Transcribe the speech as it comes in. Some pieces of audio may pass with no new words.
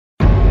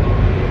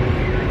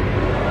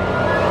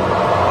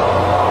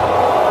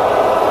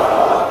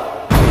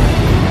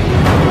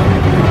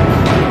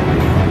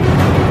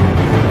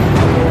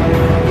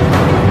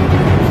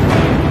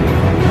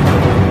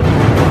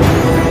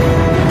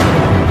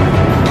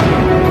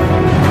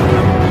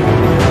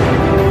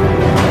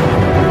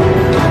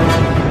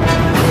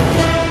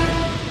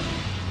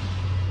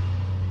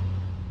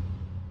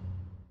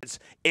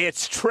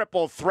It's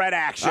triple threat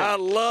action. I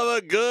love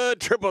a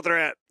good triple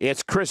threat.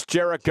 It's Chris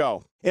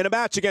Jericho in a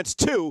match against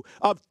two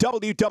of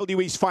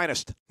WWE's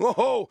finest.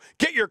 Whoa,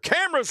 get your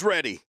cameras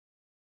ready.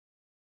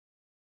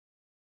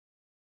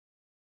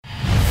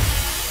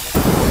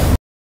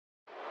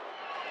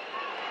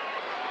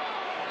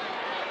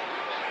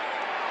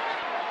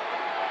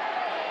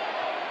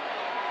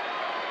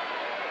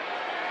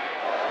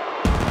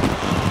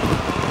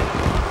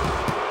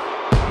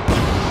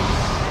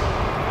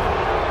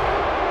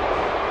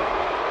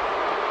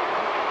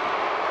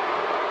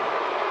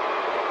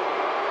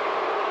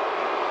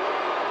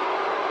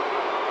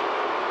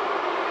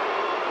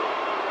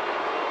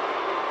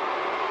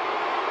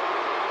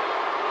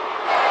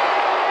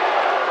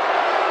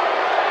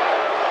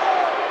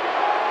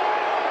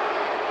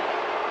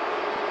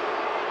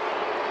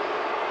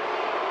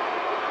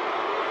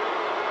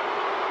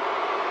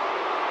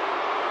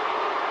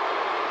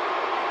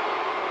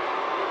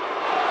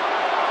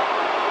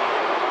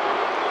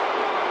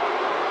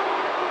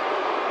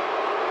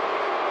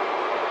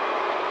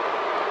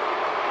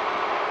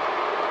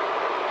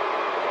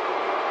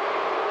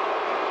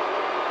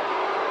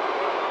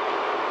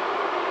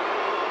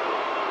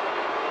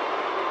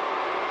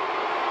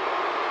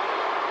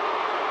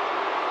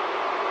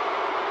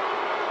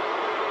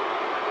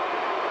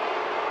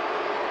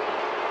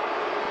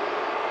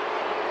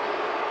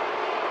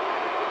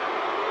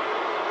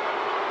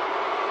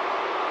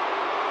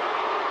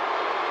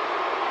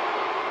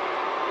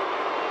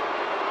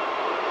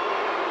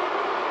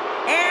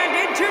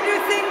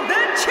 Introducing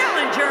the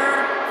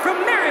challenger from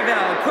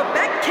Marieville,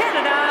 Quebec,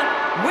 Canada,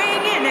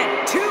 weighing in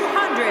at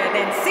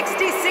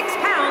 266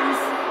 pounds,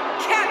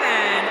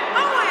 Kevin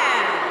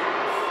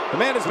Owens. The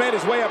man has made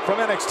his way up from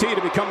NXT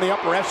to become the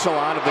upper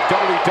echelon of the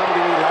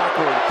WWE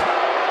locker room.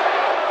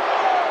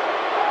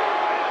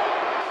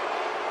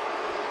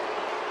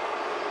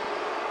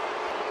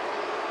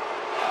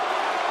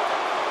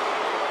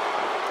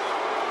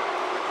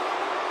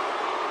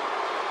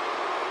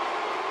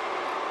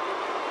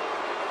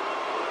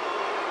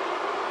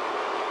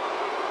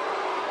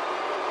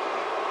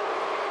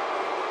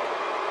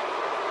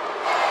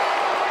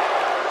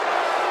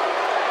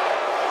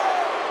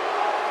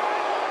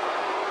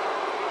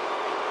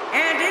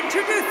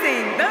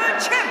 Introducing the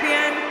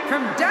champion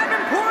from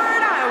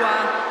Davenport,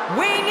 Iowa,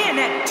 weighing in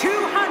at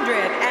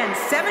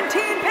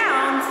 217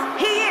 pounds,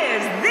 he is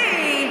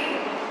the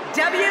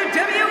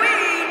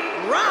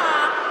WWE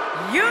Raw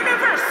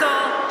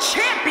Universal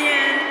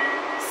Champion,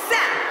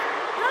 Seth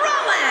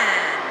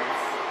Rollins.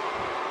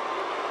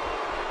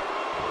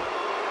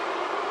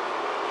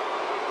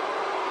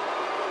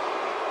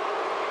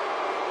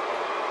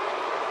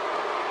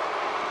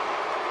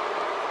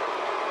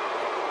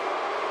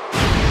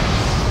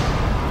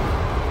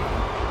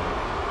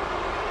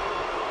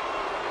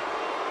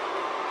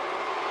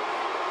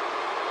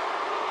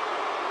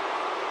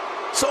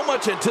 So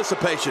much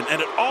anticipation,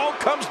 and it all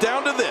comes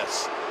down to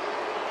this.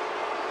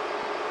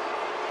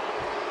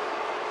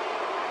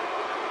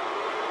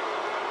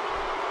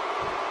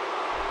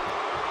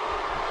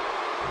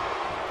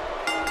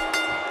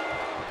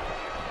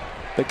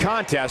 The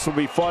contest will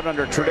be fought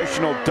under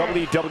traditional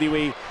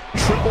WWE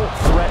triple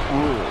threat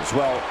rules.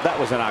 Well, that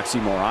was an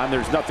oxymoron.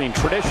 There's nothing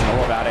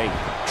traditional about a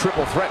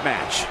triple threat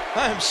match.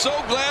 I'm so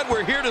glad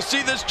we're here to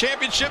see this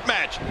championship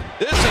match.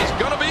 This is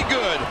going to be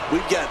good.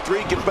 We've got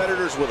three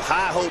competitors with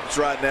high hopes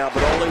right now,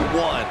 but only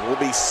one will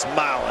be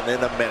smiling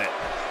in a minute.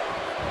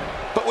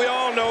 But we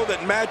all know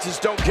that matches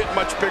don't get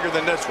much bigger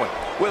than this one,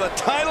 with a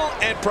title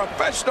and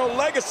professional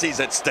legacies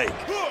at stake.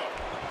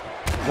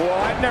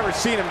 Well, I've never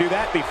seen him do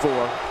that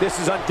before. This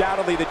is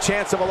undoubtedly the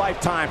chance of a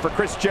lifetime for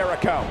Chris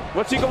Jericho.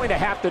 What's he going to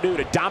have to do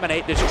to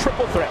dominate this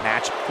triple threat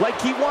match like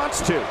he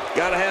wants to?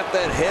 Gotta have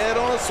that head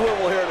on a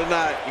swivel here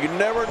tonight. You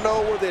never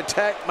know where the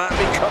attack might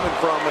be coming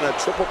from in a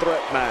triple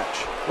threat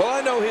match. Well,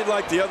 I know he'd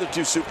like the other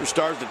two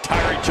superstars to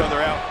tire each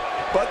other out,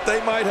 but they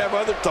might have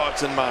other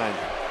thoughts in mind.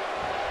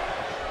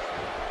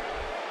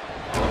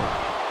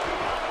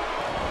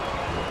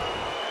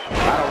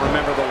 I don't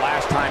remember the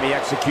last time he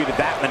executed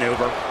that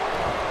maneuver.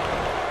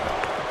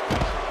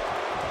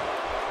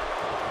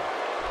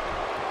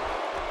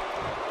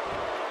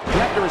 You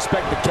have to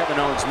respect that Kevin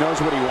Owens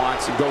knows what he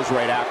wants and goes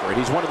right after it.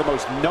 He's one of the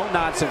most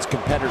no-nonsense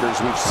competitors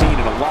we've seen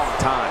in a long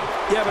time.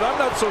 Yeah, but I'm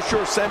not so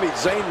sure Sami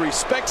Zayn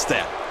respects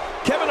that.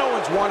 Kevin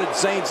Owens wanted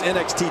Zayn's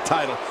NXT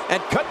title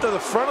and cut to the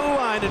front of the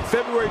line in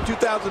February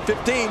 2015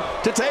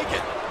 to take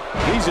it.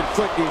 He's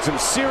inflicting some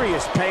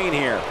serious pain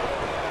here.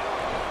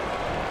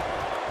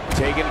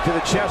 Taking it to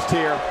the chest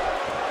here.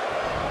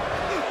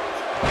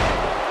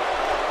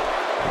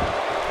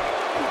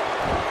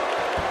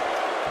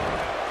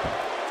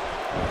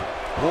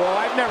 Well,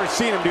 I've never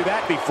seen him do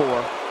that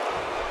before.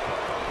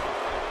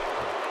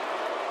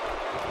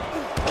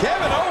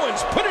 Kevin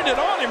Owens putting it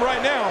on him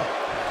right now.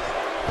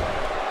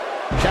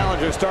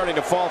 Challenger's starting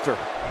to falter.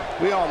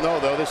 We all know,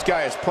 though, this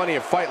guy has plenty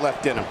of fight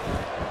left in him.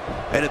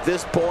 And at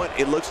this point,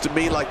 it looks to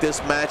me like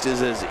this match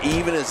is as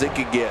even as it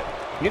could get.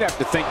 You'd have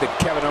to think that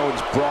Kevin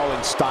Owens'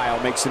 brawling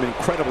style makes him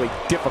incredibly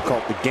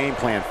difficult to game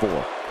plan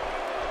for.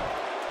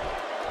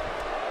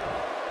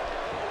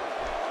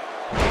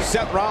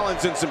 Seth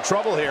Rollins in some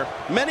trouble here.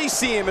 Many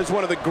see him as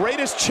one of the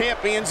greatest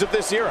champions of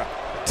this era.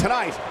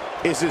 Tonight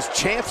is his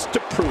chance to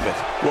prove it.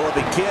 Well, if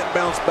he can't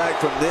bounce back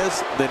from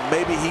this, then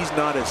maybe he's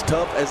not as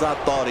tough as I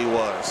thought he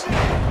was.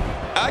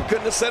 I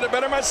couldn't have said it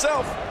better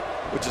myself,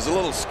 which is a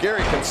little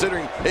scary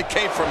considering it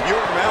came from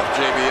your mouth,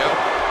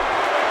 JBL.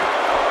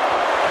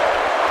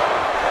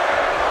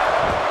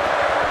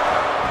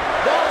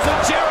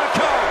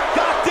 Jericho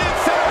got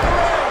inside the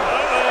ring.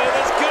 Uh-oh,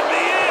 this could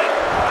be it.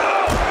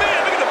 Oh,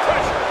 man, look at the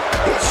pressure.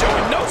 He's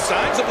showing no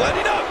signs of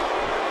letting up.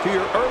 To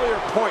your earlier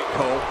point,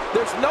 Cole,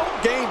 there's no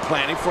game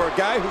planning for a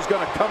guy who's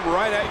going to come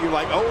right at you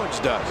like Owens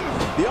does.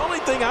 The only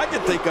thing I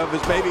can think of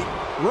is maybe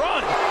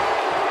run.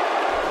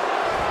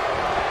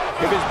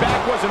 If his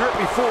back wasn't hurt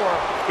before,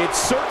 it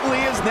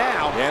certainly is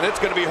now. And it's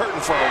going to be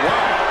hurting for a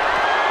while.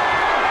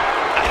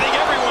 I think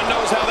everyone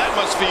knows how that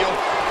must feel.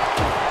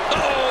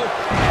 Uh-oh.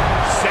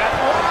 Seth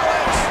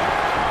Rollins.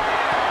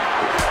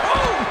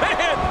 Oh,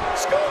 man!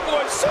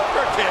 Schoolboy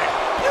super kick!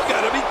 You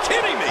gotta be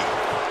kidding me!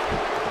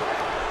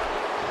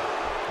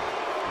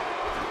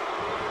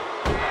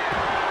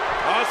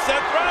 Oh,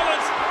 Seth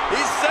Rollins!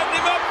 He's setting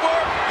him up for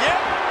it!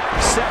 Yep!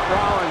 Seth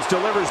Rollins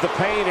delivers the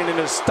pain in an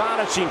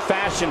astonishing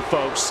fashion,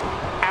 folks.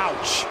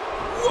 Ouch.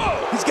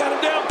 Whoa! He's got him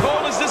down,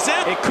 Cole. Is this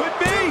it? It could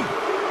be.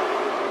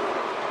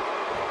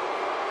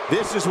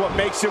 This is what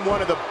makes him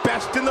one of the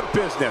best in the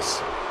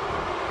business.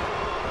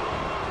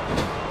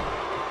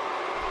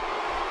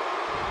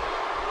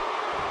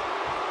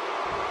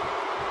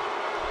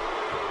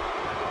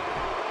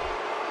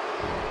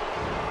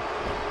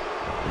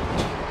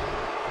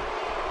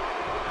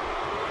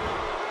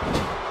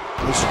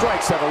 The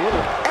strikes have a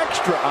little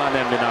extra on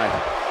them tonight.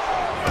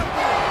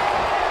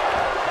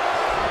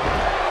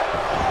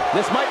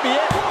 This might be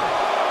it.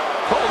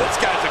 Oh, this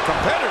guy's a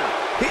competitor.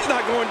 He's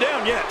not going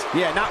down yet.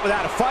 Yeah, not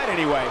without a fight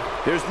anyway.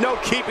 There's no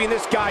keeping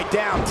this guy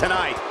down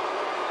tonight.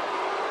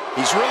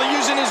 He's really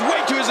using his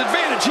weight to his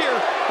advantage here,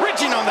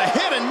 reaching on the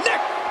head and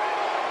neck.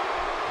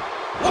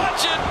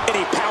 Watch it. And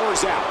he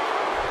powers out,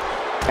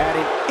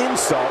 adding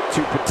insult to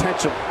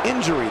potential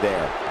injury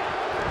there.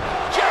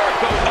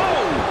 Jericho,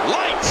 oh,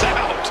 lights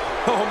out.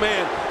 Oh,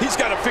 man, he's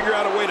got to figure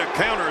out a way to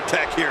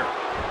counterattack here.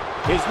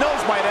 His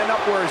nose might end up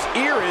where his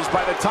ear is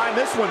by the time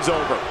this one's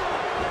over.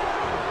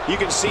 You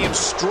can see him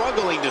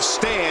struggling to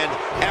stand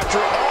after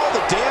all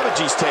the damage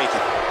he's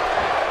taken.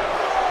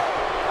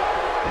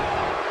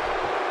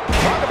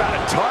 Talk about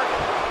a target.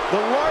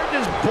 The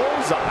largest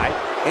bullseye,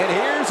 and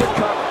here's a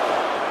cover.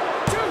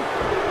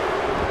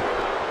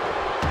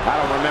 I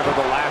don't remember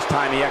the last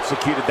time he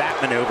executed that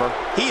maneuver.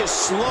 He is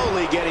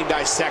slowly getting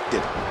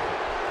dissected.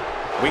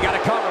 We got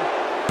a cover.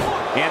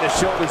 And the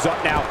shoulder's up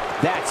now.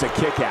 That's a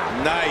kick out.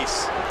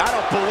 Nice. I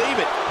don't believe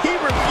it. He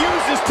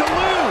refuses to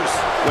lose.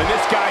 When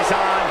this guy's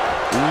on,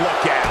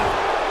 look out.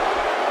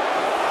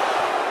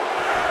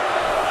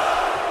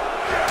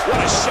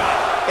 What a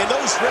shot. And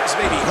those ribs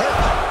may be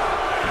hurt.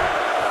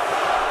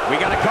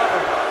 We got a cover.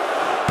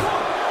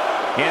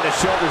 And the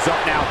shoulder's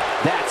up now.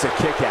 That's a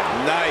kick out.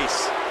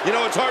 Nice. You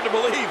know, it's hard to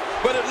believe,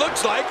 but it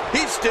looks like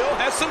he still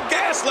has some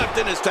gas left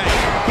in his tank.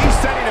 He's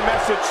sending a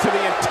message to the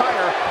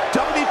entire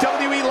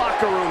WWE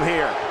locker room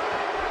here.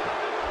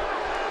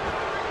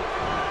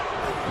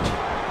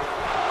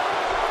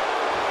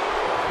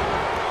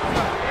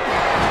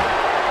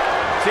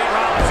 Seen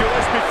Rollins do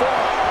this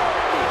before.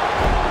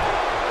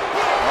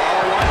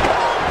 Oh, what a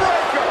bone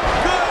breaker.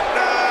 Good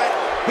night.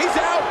 He's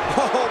out.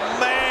 Oh,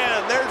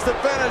 man, there's the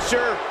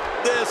finisher.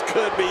 This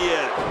could be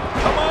it.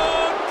 Come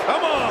on,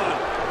 come on.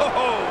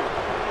 Oh.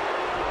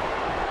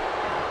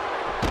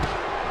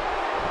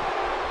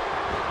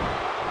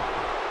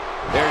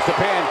 There's the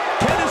pin.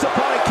 Can his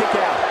opponent kick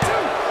out?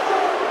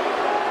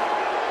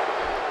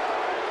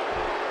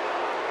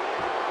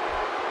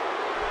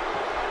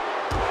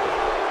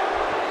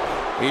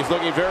 He's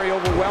looking very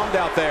overwhelmed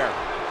out there.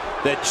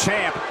 The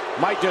champ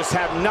might just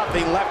have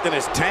nothing left in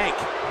his tank.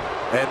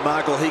 And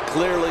Michael, he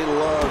clearly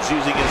loves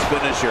using his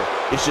finisher.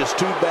 It's just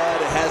too bad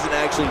it hasn't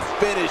actually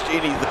finished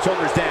anything.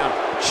 Shoulders down.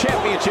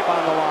 Championship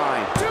on the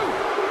line.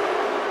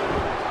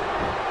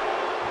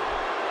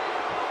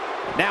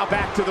 Now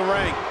back to the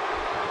ring.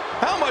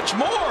 How much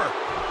more?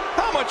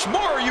 How much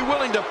more are you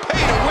willing to pay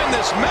to win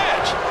this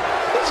match?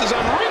 This is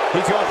unreal.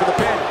 He's going for the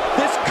pin.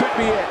 This could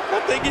be it.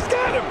 I think he's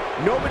got him.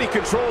 Nobody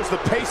controls the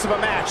pace of a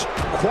match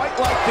quite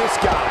like this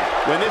guy.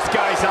 When this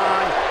guy's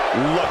on,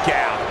 look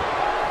out.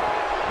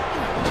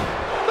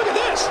 Look at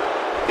this.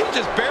 He's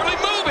just barely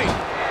moving.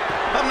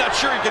 I'm not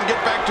sure he can get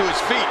back to his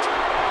feet.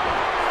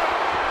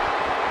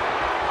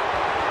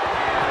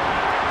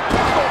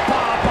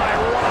 Bomb by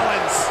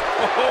Rollins.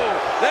 Oh,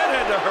 that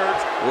had to hurt.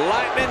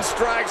 Lightning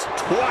strikes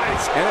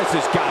twice. And this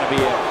has got to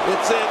be it.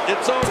 It's it.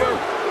 It's over.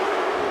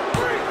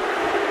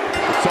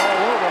 It's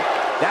all over.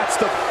 That's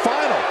the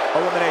final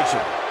elimination.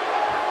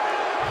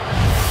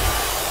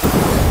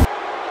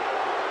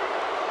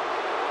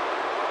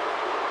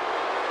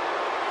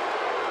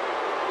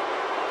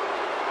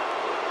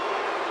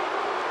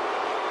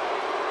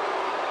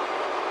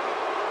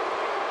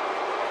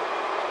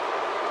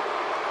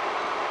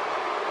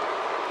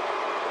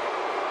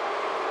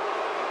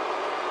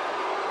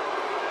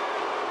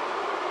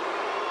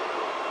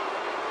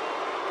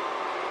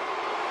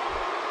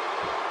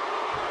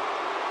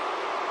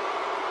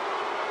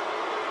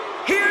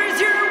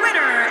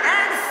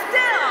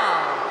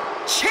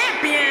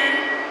 champion,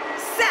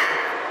 Seth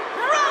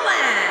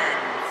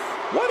Rollins.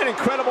 What an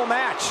incredible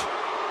match.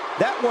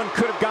 That one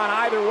could have gone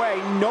either way.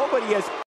 Nobody has